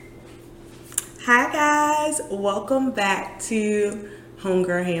Hi guys, welcome back to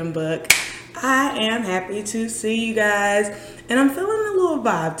Homegirl Handbook. I am happy to see you guys, and I'm feeling a little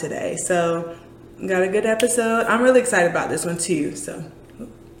vibe today. So, got a good episode. I'm really excited about this one too. It's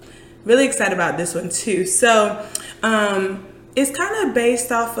kind of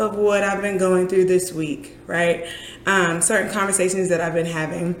based off of what I've been going through this week, right? Certain conversations that I've been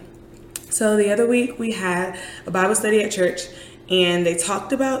having. So the other week we had a Bible study at church and they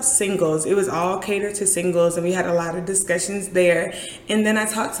talked about singles. It was all catered to singles and we had a lot of discussions there. And then I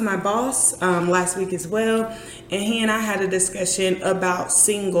talked to my boss last week as well, and he and I had a discussion about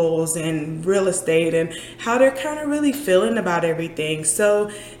singles and real estate and how they're kind of really feeling about everything. So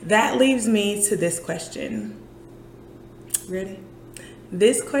that leaves me to this question. Ready?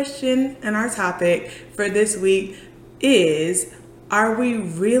 This question and our topic for this week is, are we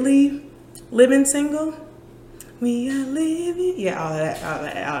really living single? We are living, yeah, all that.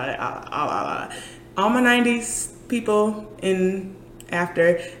 All my 90s people and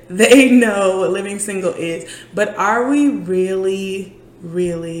after, they know what living single is. But are we really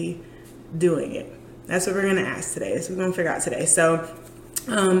doing it? That's what we're gonna ask today. That's what we're gonna figure out today. So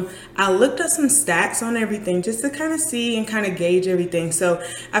I looked up some stats on everything just to kind of see and kind of gauge everything. So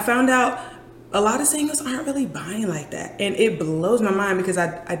I found out a lot of singles aren't really buying like that. And it blows my mind because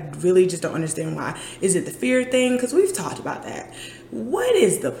I really just don't understand why. Is it the fear thing? Because we've talked about that. What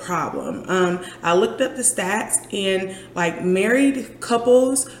is the problem? I looked up the stats, and like married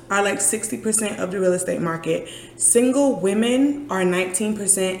couples are like 60% of the real estate market. Single women are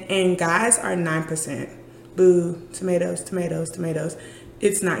 19% and guys are 9%. Boo, tomatoes.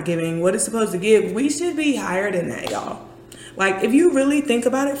 It's not giving what it's supposed to give. We should be higher than that, y'all. Like, if you really think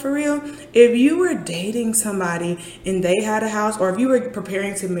about it for real, if you were dating somebody and they had a house, or if you were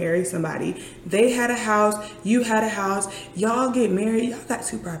preparing to marry somebody, they had a house, you had a house, y'all get married, y'all got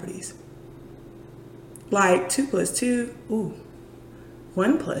 2 properties. Like 2 plus 2,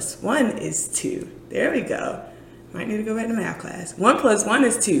 1 plus 1 is 2. There we go. Might need to go back to math class. 1 plus 1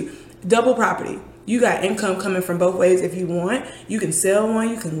 is 2. Double property. You got income coming from both ways if you want. You can sell one,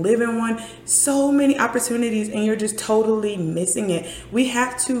 you can live in one. So many opportunities, and you're just totally missing it. We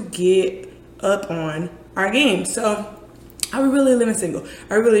have to get up on our game. So are we really living single?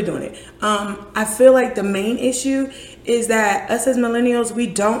 Are we really doing it? I feel like the main issue is that us as millennials, we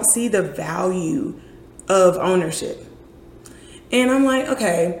don't see the value of ownership. And I'm like,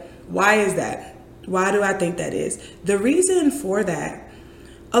 okay, why is that? Why do I think that is? The reason for that,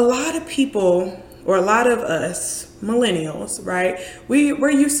 a lot of people, or a lot of us millennials, right? We're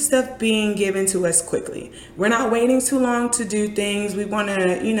used to stuff being given to us quickly. We're not waiting too long to do things. We want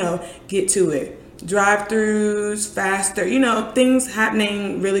to, get to it. Drive-throughs, faster, things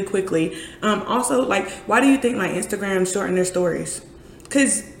happening really quickly. Also, like, why do you think like Instagram shorten their stories?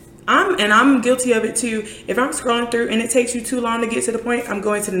 Because I'm guilty of it too. If I'm scrolling through and it takes you too long to get to the point, I'm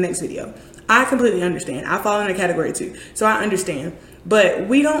going to the next video. I completely understand. I fall in the category too, so I understand. But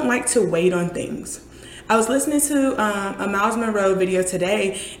we don't like to wait on things. I was listening to a Miles Monroe video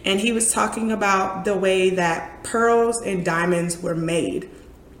today, and he was talking about the way that pearls and diamonds were made.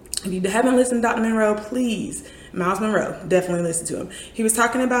 If you haven't listened to Dr. Monroe, please, Miles Monroe, definitely listen to him. He was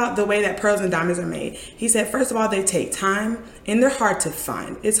talking about the way that pearls and diamonds are made. He said, first of all, they take time, and they're hard to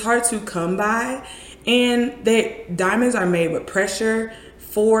find. It's hard to come by, and diamonds are made with pressure,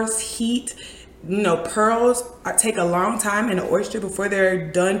 force, heat. Pearls take a long time in an oyster before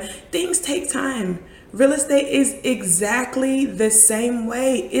they're done. Things take time. Real estate is exactly the same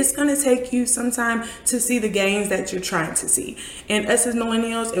way. It's going to take you some time to see the gains that you're trying to see. And us as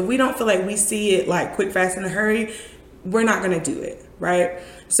millennials, if we don't feel like we see it like quick, fast, in a hurry, we're not going to do it, right?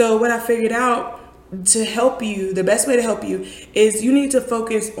 So what I figured out to help you, the best way to help you is you need to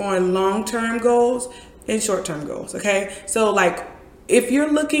focus on long-term goals and short-term goals, okay? So like, if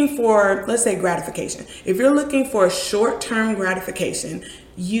you're looking for, let's say, gratification, if you're looking for short-term gratification,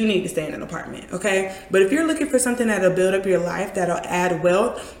 you need to stay in an apartment, okay? But if you're looking for something that'll build up your life, that'll add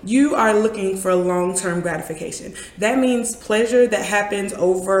wealth, you are looking for long-term gratification. That means pleasure that happens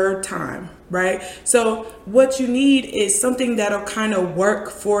over time, right? So what you need is something that'll kind of work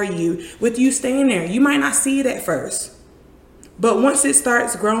for you with you staying there. You might not see it at first, but once it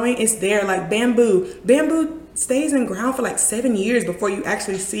starts growing, it's there. Like bamboo. Bamboo stays in ground for like 7 years before you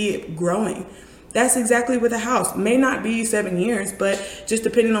actually see it growing. That's exactly with a house. May not be 7 years, but just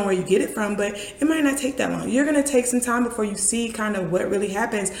depending on where you get it from, but it might not take that long. You're going to take some time before you see kind of what really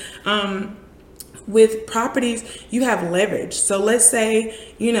happens. With properties, you have leverage. So let's say,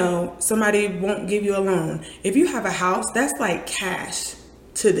 somebody won't give you a loan. If you have a house, that's like cash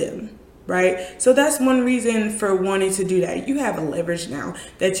to them. right? So that's one reason for wanting to do that. You have a leverage now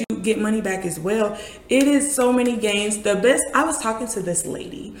that you get money back as well. It is so many gains. The best, I was talking to this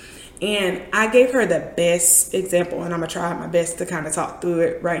lady and I gave her the best example, and I'm gonna try my best to kind of talk through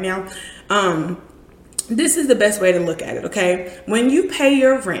it right now. This is the best way to look at it, okay? When you pay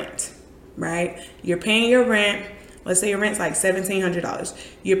your rent, right? You're paying your rent. Let's say your rent's like $1,700.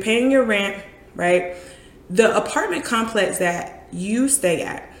 You're paying your rent, right? The apartment complex that you stay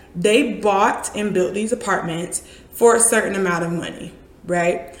at, they bought and built these apartments for a certain amount of money,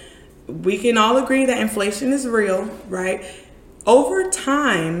 right? We can all agree that inflation is real, right? Over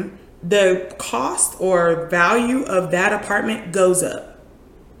time, the cost or value of that apartment goes up,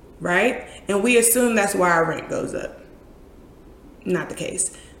 right? And we assume that's why our rent goes up. Not the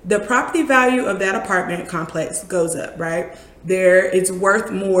case. The property value of that apartment complex goes up, right? It's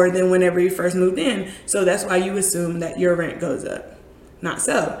worth more than whenever you first moved in. So that's why you assume that your rent goes up. Not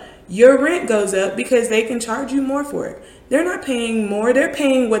so. Your rent goes up because they can charge you more for it. They're not paying more. They're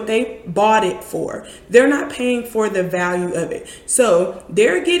paying what they bought it for. They're not paying for the value of it. So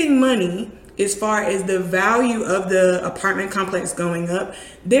they're getting money as far as the value of the apartment complex going up.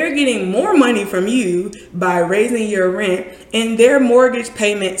 They're getting more money from you by raising your rent, and their mortgage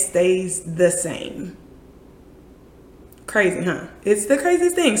payment stays the same. Crazy, huh? It's the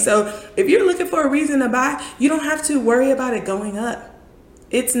craziest thing. So if you're looking for a reason to buy, you don't have to worry about it going up.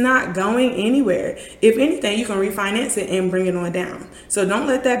 It's not going anywhere. If anything, you can refinance it and bring it on down. So don't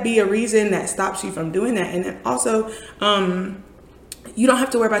let that be a reason that stops you from doing that. And then also, you don't have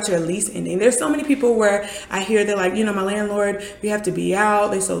to worry about your lease ending. There's so many people where I hear they're like, my landlord, we have to be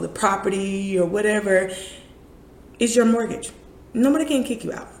out. They sold the property or whatever. It's your mortgage. Nobody can kick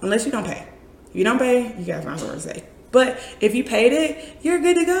you out unless you don't pay. If you don't pay, you gotta find somewhere to stay. But if you paid it, you're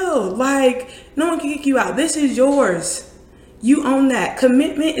good to go. Like, no one can kick you out. This is yours. You own that.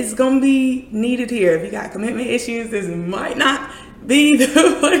 Commitment is going to be needed here. If you got commitment issues, this might not be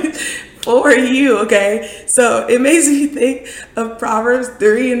the one for you, okay? So it makes me think of Proverbs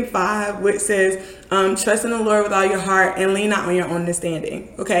 3:5, which says, trust in the Lord with all your heart and lean not on your own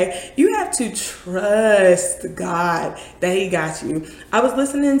understanding, okay? You have to trust God that he got you. I was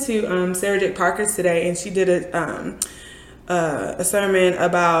listening to Sarah J. Parker's today, and she did a sermon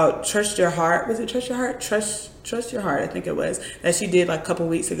about trust your heart. Was it trust your heart? Trust your heart, I think it was, that she did like a couple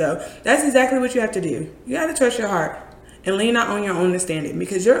weeks ago. That's exactly what you have to do. You got to trust your heart and lean not on your own understanding,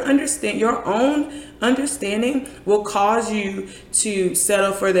 because your own understanding will cause you to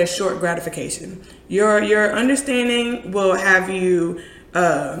settle for their short gratification. Your understanding will have you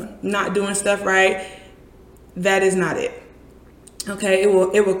not doing stuff right. That is not it. Okay, it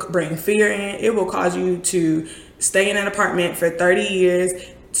will bring fear in. It will cause you to stay in an apartment for 30 years.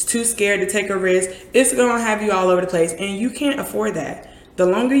 It's too scared to take a risk. It's going to have you all over the place, and you can't afford that. The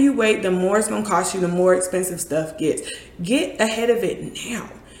longer you wait, the more it's going to cost you, the more expensive stuff gets. Get ahead of it now.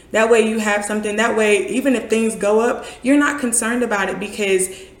 That way you have something. That way, even if things go up, you're not concerned about it because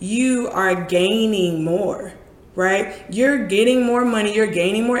you are gaining more, right? You're getting more money. You're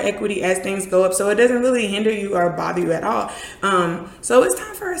gaining more equity as things go up. So it doesn't really hinder you or bother you at all. So it's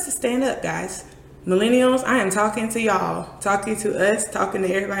time for us to stand up, guys. Millennials, I am talking to y'all, talking to us, talking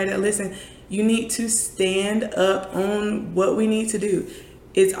to everybody that listen. You need to stand up on what we need to do.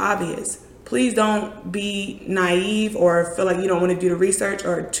 It's obvious. Please don't be naive or feel like you don't want to do the research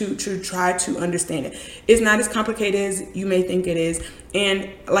or to try to understand it. It's not as complicated as you may think it is. And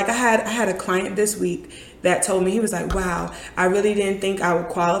like I had a client this week that told me, he was like, wow, I really didn't think I would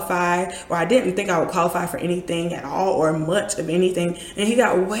qualify, or I didn't think I would qualify for anything at all or much of anything. And he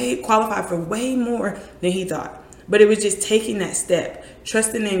got qualified for way more than he thought. But it was just taking that step,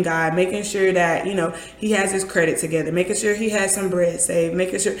 trusting in God, making sure that, he has his credit together, making sure he has some bread saved,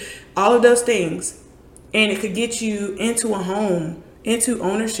 making sure all of those things. And it could get you into a home, into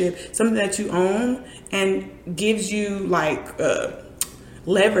ownership, something that you own, and gives you like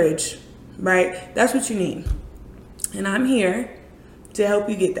leverage, right? That's what you need. And I'm here to help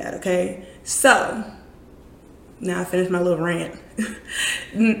you get that, okay? So now I finished my little rant.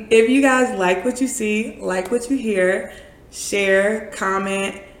 If you guys like what you see, like what you hear, share,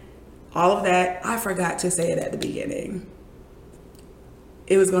 comment, all of that. I forgot to say it at the beginning.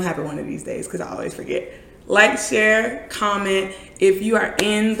 It was going to happen one of these days because I always forget. Like, share, comment. If you are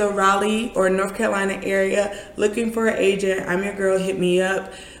in the Raleigh or North Carolina area looking for an agent, I'm your girl. Hit me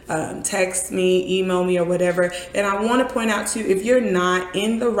up. text me, email me, or whatever. And I want to point out too, if you're not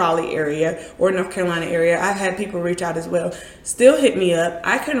in the Raleigh area or North Carolina area, I've had people reach out as well. Still hit me up.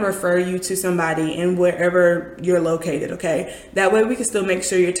 I can refer you to somebody in wherever you're located, okay? That way we can still make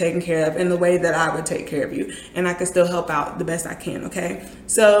sure you're taken care of in the way that I would take care of you, and I can still help out the best I can, okay?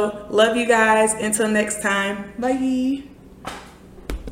 So love you guys. Until next time, bye.